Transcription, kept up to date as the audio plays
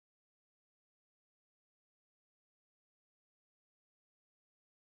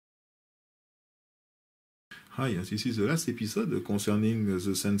Hi, this is the last episode concerning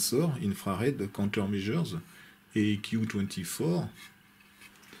the sensor infrared countermeasures AAQ24.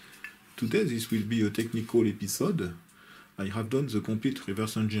 Today this will be a technical episode. I have done the complete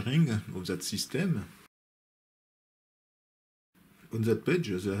reverse engineering of that system. On that page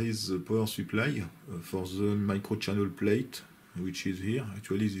there is the power supply for the microchannel plate, which is here.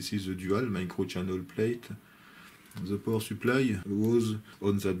 Actually this is a dual microchannel plate. The power supply was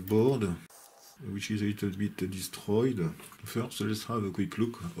on that board, which is a little bit destroyed. First, let's have a quick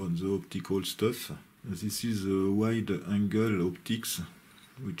look on the optical stuff. This is a wide angle optics,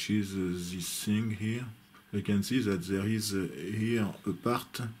 which is this thing here. You can see that there is here a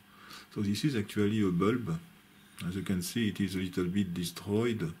part. So this is actually a bulb. As you can see, it is a little bit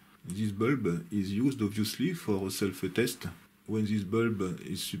destroyed. This bulb is used obviously for a self-test. When this bulb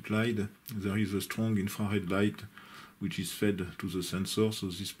is supplied, there is a strong infrared light which is fed to the sensor, so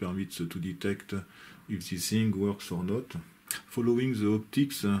this permits to detect if this thing works or not. Following the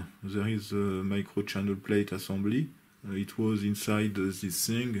optics, there is a microchannel plate assembly. It was inside this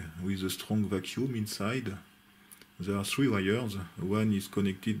thing with a strong vacuum inside. There are 3 wires. One is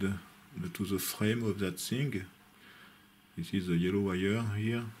connected to the frame of that thing. This is a yellow wire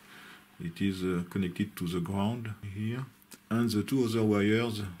here. It is connected to the ground here. And the 2 other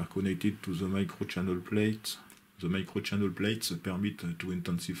wires are connected to the microchannel plate. The microchannel plates permit to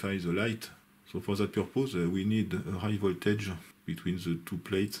intensify the light. So for that purpose, we need a high voltage between the 2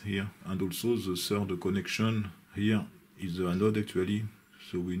 plates here. And also the third connection here is the anode actually.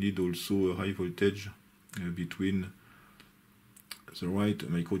 So we need also a high voltage between the right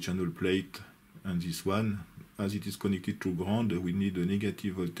microchannel plate and this one. As it is connected to ground, we need a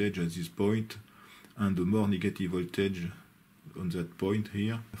negative voltage at this point and a more negative voltage on that point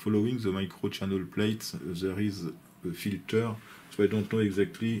here. Following the microchannel plates, there is a filter. So I don't know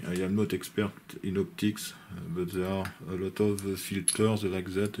exactly, I am not expert in optics, but there are a lot of filters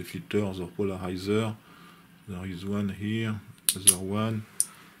like that, filters or polarizer. There is one here, other one,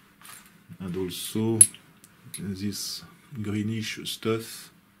 and also this greenish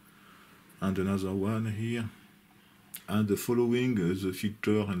stuff, and another one here. And following the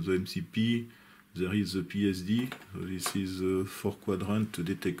filter and the MCP, there is a PSD. So this is a 4-quadrant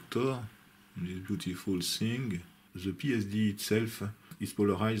detector, this beautiful thing. The PSD itself is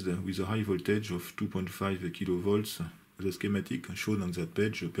polarized with a high voltage of 2.5 kilovolts. The schematic shown on that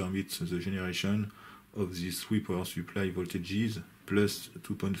page permits the generation of these 3 power supply voltages plus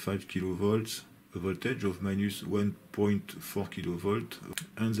 2.5 kilovolts, a voltage of minus 1.4 kilovolt.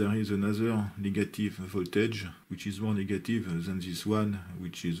 And there is another negative voltage, which is more negative than this one,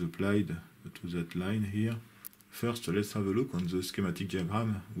 which is applied to that line here. First, let's have a look on the schematic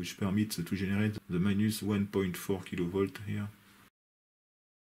diagram, which permits to generate the minus 1.4 kilovolt here.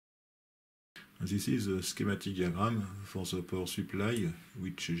 This is a schematic diagram for the power supply,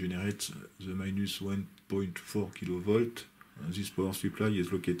 which generates the minus 1.4 kilovolt. This power supply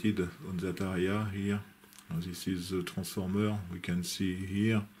is located on that area here. This is the transformer. We can see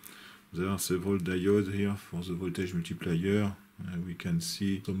here there are several diodes here for the voltage multiplier. We can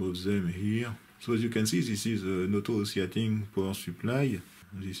see some of them here. So as you can see, this is an auto-oscillating power supply.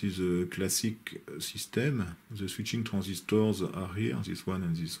 This is a classic system. The switching transistors are here, this one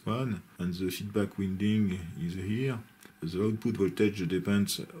and this one, and the feedback winding is here. The output voltage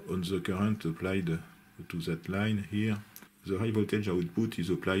depends on the current applied to that line here. The high voltage output is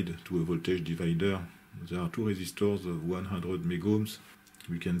applied to a voltage divider. There are 2 resistors of 100 megohms.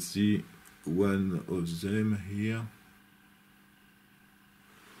 We can see one of them here.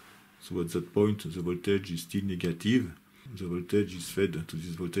 So at that point, the voltage is still negative. The voltage is fed to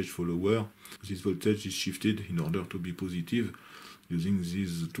this voltage follower. This voltage is shifted in order to be positive using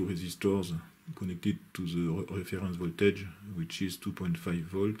these 2 resistors connected to the reference voltage, which is 2.5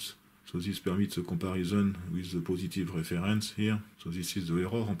 volts. So this permits a comparison with the positive reference here. So this is the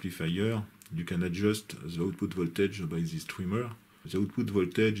error amplifier. You can adjust the output voltage by this trimmer. The output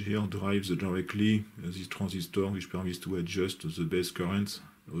voltage here drives directly this transistor, which permits to adjust the base currents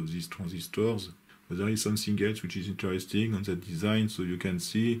of these transistors. But there is something else which is interesting on that design. So you can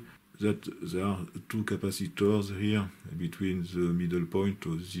see that there are 2 capacitors here between the middle point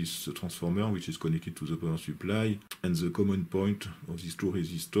of this transformer, which is connected to the power supply, and the common point of these 2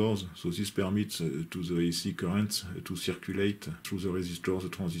 resistors. So this permits to the AC current to circulate through the resistor, the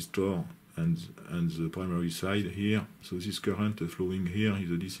transistor, and the primary side here. So this current flowing here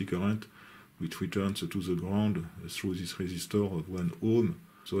is a DC current, which returns to the ground through this resistor of 1 ohm.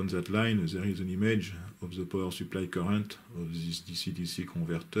 So on that line, there is an image of the power supply current of this DC-DC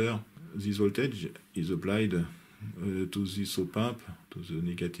converter. This voltage is applied to this op-amp, to the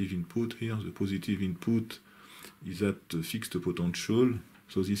negative input here. The positive input is at fixed potential.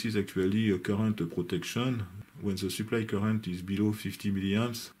 So this is actually a current protection. When the supply current is below 50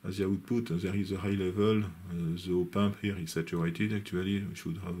 milliamps, as the output, there is a high level. The op-amp here is saturated actually. We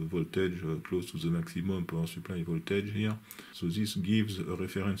should have a voltage close to the maximum power supply voltage here. So this gives a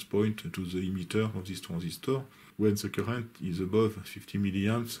reference point to the emitter of this transistor. When the current is above 50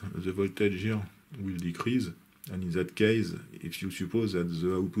 milliamps, the voltage here will decrease. And in that case, if you suppose that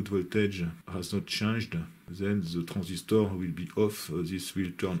the output voltage has not changed, then the transistor will be off. This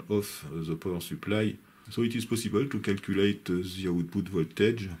will turn off the power supply. So it is possible to calculate the output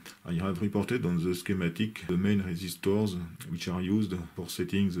voltage. I have reported on the schematic the main resistors which are used for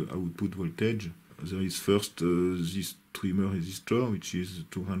setting the output voltage. There is first this trimmer resistor, which is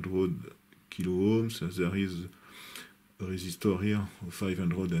 200 kilo ohms. There is a resistor here of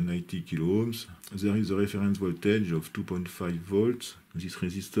 590 kilo ohms. There is a reference voltage of 2.5 volts. This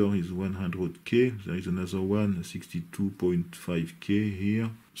resistor is 100K. There is another one, 62.5K here.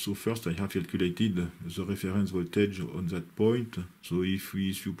 So first I have calculated the reference voltage on that point. So if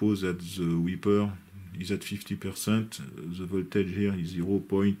we suppose that the whipper is at 50%, the voltage here is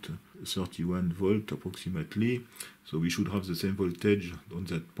 0.31 volt approximately. So we should have the same voltage on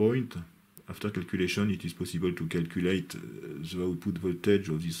that point. After calculation, it is possible to calculate the output voltage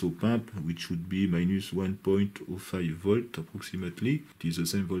of this op-amp, which should be minus 1.05 volt approximately. It is the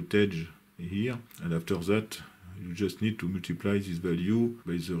same voltage here. And after that, you just need to multiply this value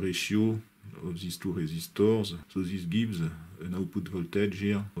by the ratio of these two resistors. So this gives an output voltage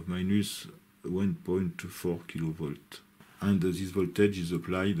here of minus 1.4 kilovolt. And this voltage is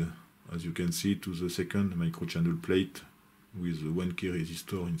applied, as you can see, to the second microchannel plate with 1K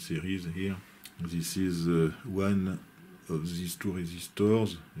resistor in series here. This is one of these two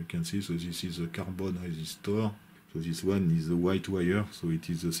resistors. You can see, so this is a carbon resistor. So this one is the white wire, so it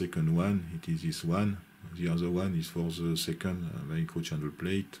is the second one. It is this one. The other one is for the second microchannel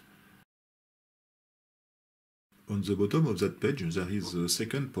plate. On the bottom of that page, there is a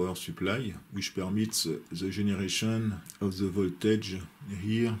second power supply, which permits the generation of the voltage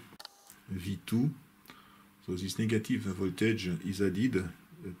here, V2. So this negative voltage is added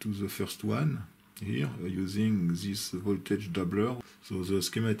to the first one here using this voltage doubler. So the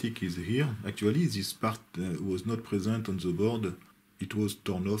schematic is here. Actually, this part was not present on the board. It was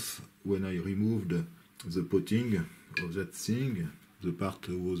turned off when I removed the potting of that thing. The part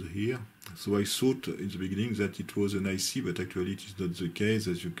was here. So I thought in the beginning that it was an IC, but actually it is not the case.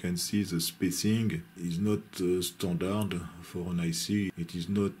 As you can see, the spacing is not standard for an IC. It is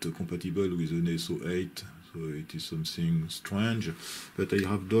not compatible with an SO8. So it is something strange, but I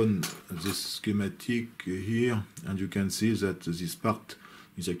have done the schematic here, and you can see that this part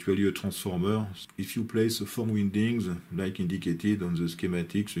is actually a transformer. If you place 4 windings, like indicated on the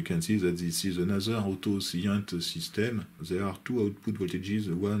schematics, you can see that this is another auto-scient system. There are two output voltages,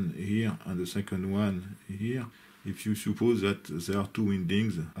 one here and the second one here. If you suppose that there are 2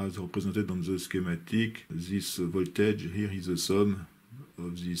 windings, as represented on the schematic, this voltage here is the sum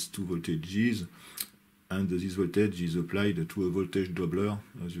of these 2 voltages. And this voltage is applied to a voltage doubler,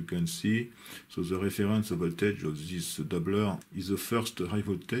 as you can see. So the reference voltage of this doubler is the first high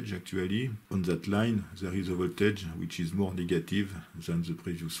voltage actually. On that line, there is a voltage which is more negative than the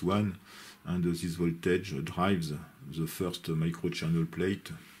previous one. And this voltage drives the first microchannel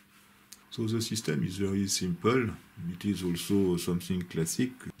plate. So the system is very simple. It is also something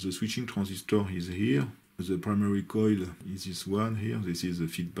classic. The switching transistor is here. The primary coil is this one here. This is the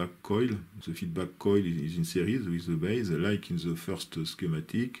feedback coil. The feedback coil is in series with the base, like in the first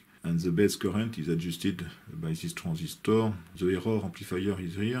schematic. And the base current is adjusted by this transistor. The error amplifier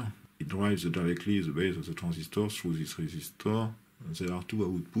is here. It drives directly the base of the transistor through this resistor. There are 2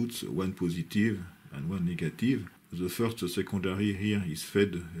 outputs, one positive and one negative. The first secondary here is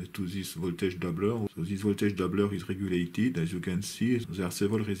fed to this voltage doubler. So this voltage doubler is regulated. As you can see, there are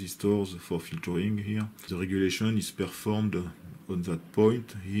several resistors for filtering here. The regulation is performed on that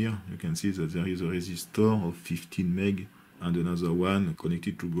point here. You can see that there is a resistor of 15 meg and another one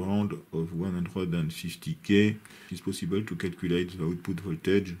connected to ground of 150K. It is possible to calculate the output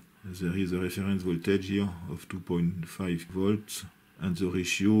voltage. There is a reference voltage here of 2.5 volts. And the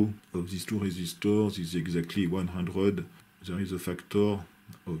ratio of these 2 resistors is exactly 100. There is a factor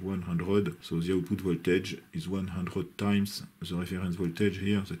of 100, so the output voltage is 100 times the reference voltage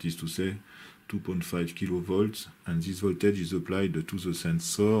here, that is to say 2.5 kilovolts. And this voltage is applied to the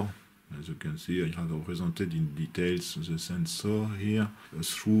sensor. As you can see, I have represented in details the sensor here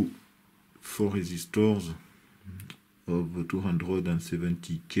through 4 resistors of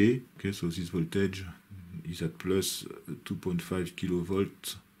 270K. Okay, so this voltage is at plus 2.5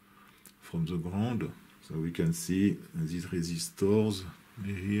 kilovolts from the ground. So we can see these resistors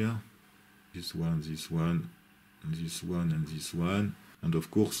here, this one, this one, this one, and this one. And of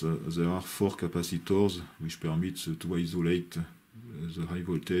course, there are 4 capacitors which permits to isolate the high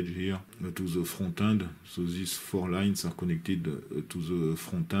voltage here to the front end. So these 4 lines are connected to the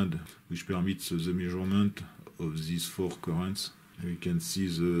front end, which permits the measurement of these 4 currents. We can see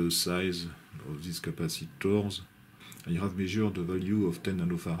the size of these capacitors. I have measured the value of 10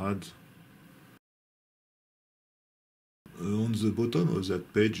 nanofarads. On the bottom of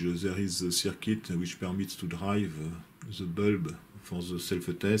that page, there is a circuit which permits to drive the bulb for the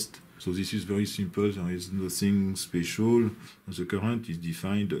self-test. So this is very simple, there is nothing special. The current is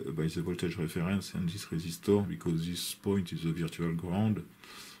defined by the voltage reference and this resistor, because this point is a virtual ground.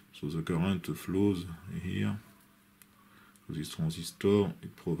 So the current flows here. So this transistor,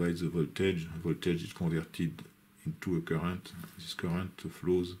 it provides the voltage. Voltage is converted into a current. This current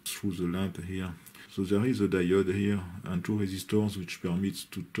flows through the lamp here. So there is a diode here and 2 resistors which permits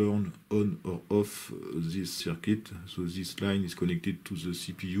to turn on or off this circuit. So this line is connected to the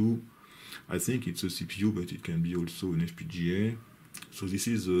CPU. I think it's a CPU, but it can be also an FPGA. So this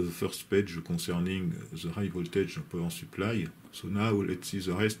is the first page concerning the high voltage power supply. So now let's see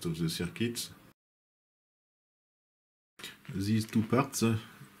the rest of the circuits. These 2 parts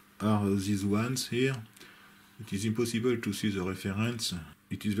are these ones here. It is impossible to see the reference.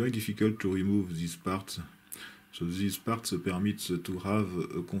 It is very difficult to remove these parts. So these parts permits to have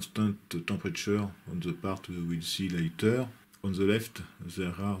a constant temperature on the part we will see later. On the left,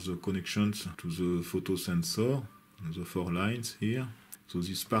 there are the connections to the photosensor, the 4 lines here. So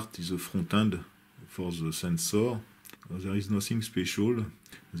this part is the front end for the sensor. There is nothing special.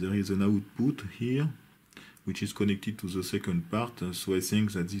 There is an output here, which is connected to the second part. So I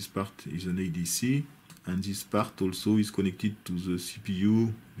think that this part is an ADC. And this part also is connected to the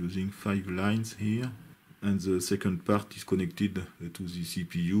CPU using 5 lines here. And the second part is connected to the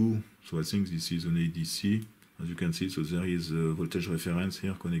CPU. So I think this is an ADC. As you can see, so there is a voltage reference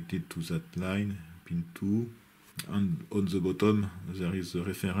here connected to that line, pin 2. And on the bottom, there is a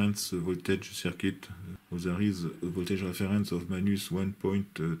reference voltage circuit. So there is a voltage reference of minus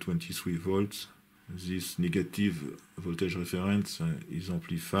 1.23 volts. This negative voltage reference is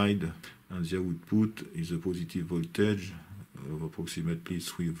amplified, and the output is a positive voltage of approximately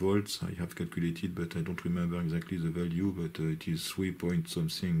 3 volts. I have calculated, but I don't remember exactly the value, but it is 3 point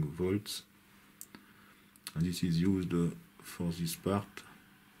something volts. And this is used for this part.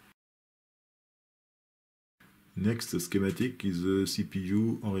 Next schematic is the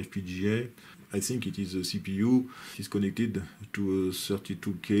CPU or FPGA. I think it is the CPU. It is connected to a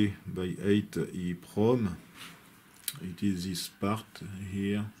 32K by 8 EEPROM. It is this part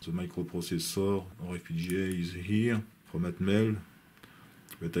here. The microprocessor or FPGA is here from Atmel,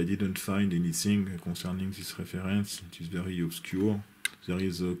 but I didn't find anything concerning this reference. It is very obscure. There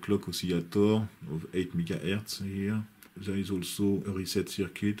is a clock oscillator of 8 MHz here. There is also a reset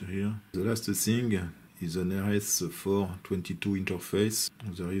circuit here. The last thing is an RS422 interface.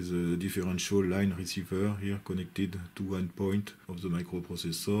 There is a differential line receiver here connected to one point of the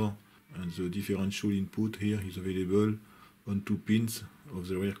microprocessor, and the differential input here is available on 2 pins of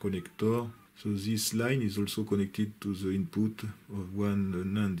the rear connector. So this line is also connected to the input of one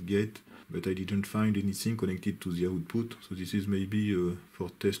NAND gate, but I didn't find anything connected to the output. So this is maybe for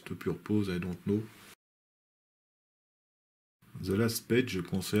test purpose, I don't know. The last page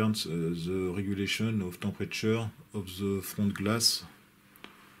concerns the regulation of temperature of the front glass.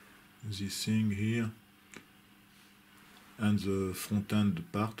 This thing here. And the front end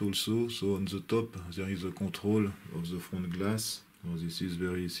part also. So on the top there is a control of the front glass. So this is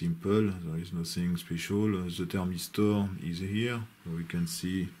very simple, there is nothing special. The thermistor is here. So we can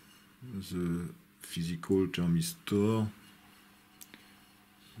see the physical thermistor,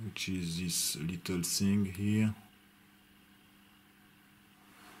 which is this little thing here.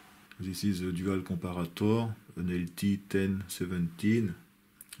 This is a dual comparator, an LT1017.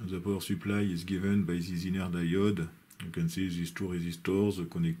 The power supply is given by this inner diode. You can see these 2 resistors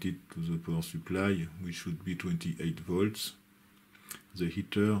connected to the power supply, which should be 28 volts. The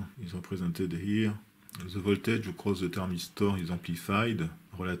heater is represented here. The voltage across the thermistor is amplified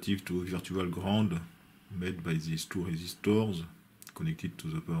relative to a virtual ground made by these 2 resistors connected to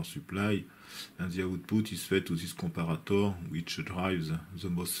the power supply, and the output is fed to this comparator, which drives the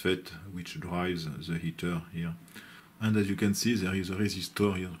MOSFET, which drives the heater here. And as you can see, there is a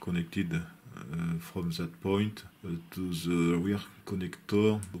resistor here connected from that point to the rear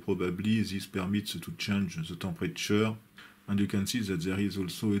connector. So probably this permits to change the temperature, and you can see that there is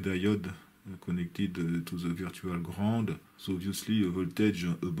also a diode connected to the virtual ground. So obviously a voltage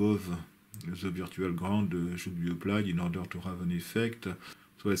above the virtual ground should be applied in order to have an effect.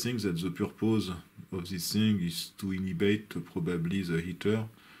 So I think that the purpose of this thing is to inhibit probably the heater.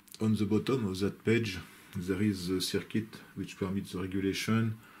 On the bottom of that page, there is the circuit which permits the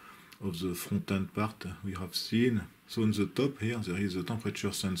regulation of the front end part we have seen. So on the top here, there is a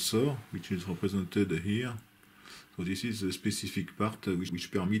temperature sensor, which is represented here. So this is the specific part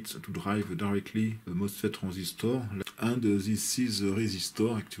which permits to drive directly the MOSFET transistor. And this is the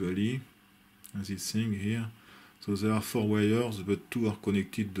resistor actually, this thing here. So there are 4 wires, but 2 are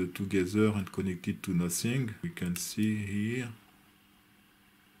connected together and connected to nothing. We can see here.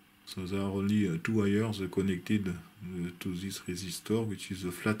 So there are only 2 wires connected to this resistor, which is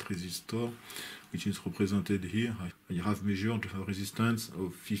a flat resistor, which is represented here. I have measured a resistance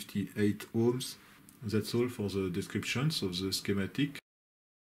of 58 ohms. That's all for the descriptions of the schematic.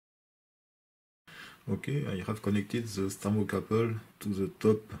 Okay, I have connected the thermocouple to the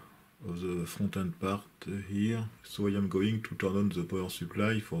top of the front end part here. So I am going to turn on the power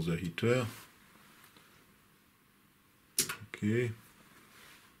supply for the heater. Okay.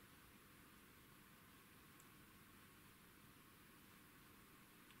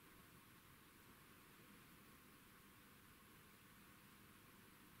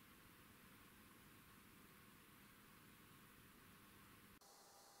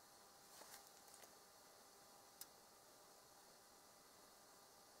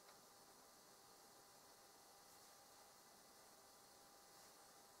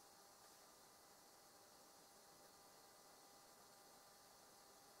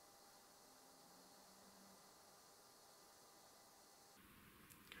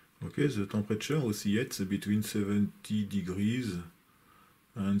 Okay, the temperature oscillates between 70 degrees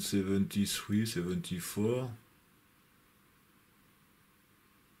and 73, 74.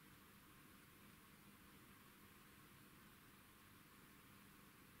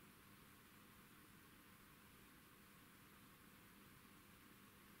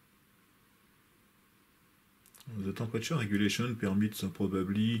 The temperature regulation permits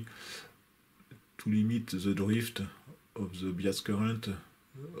probably to limit the drift of the bias current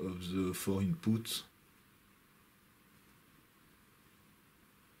of the 4 inputs.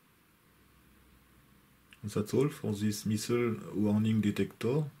 That's all for this missile warning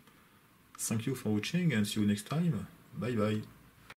detector. Thank you for watching and see you next time. Bye bye.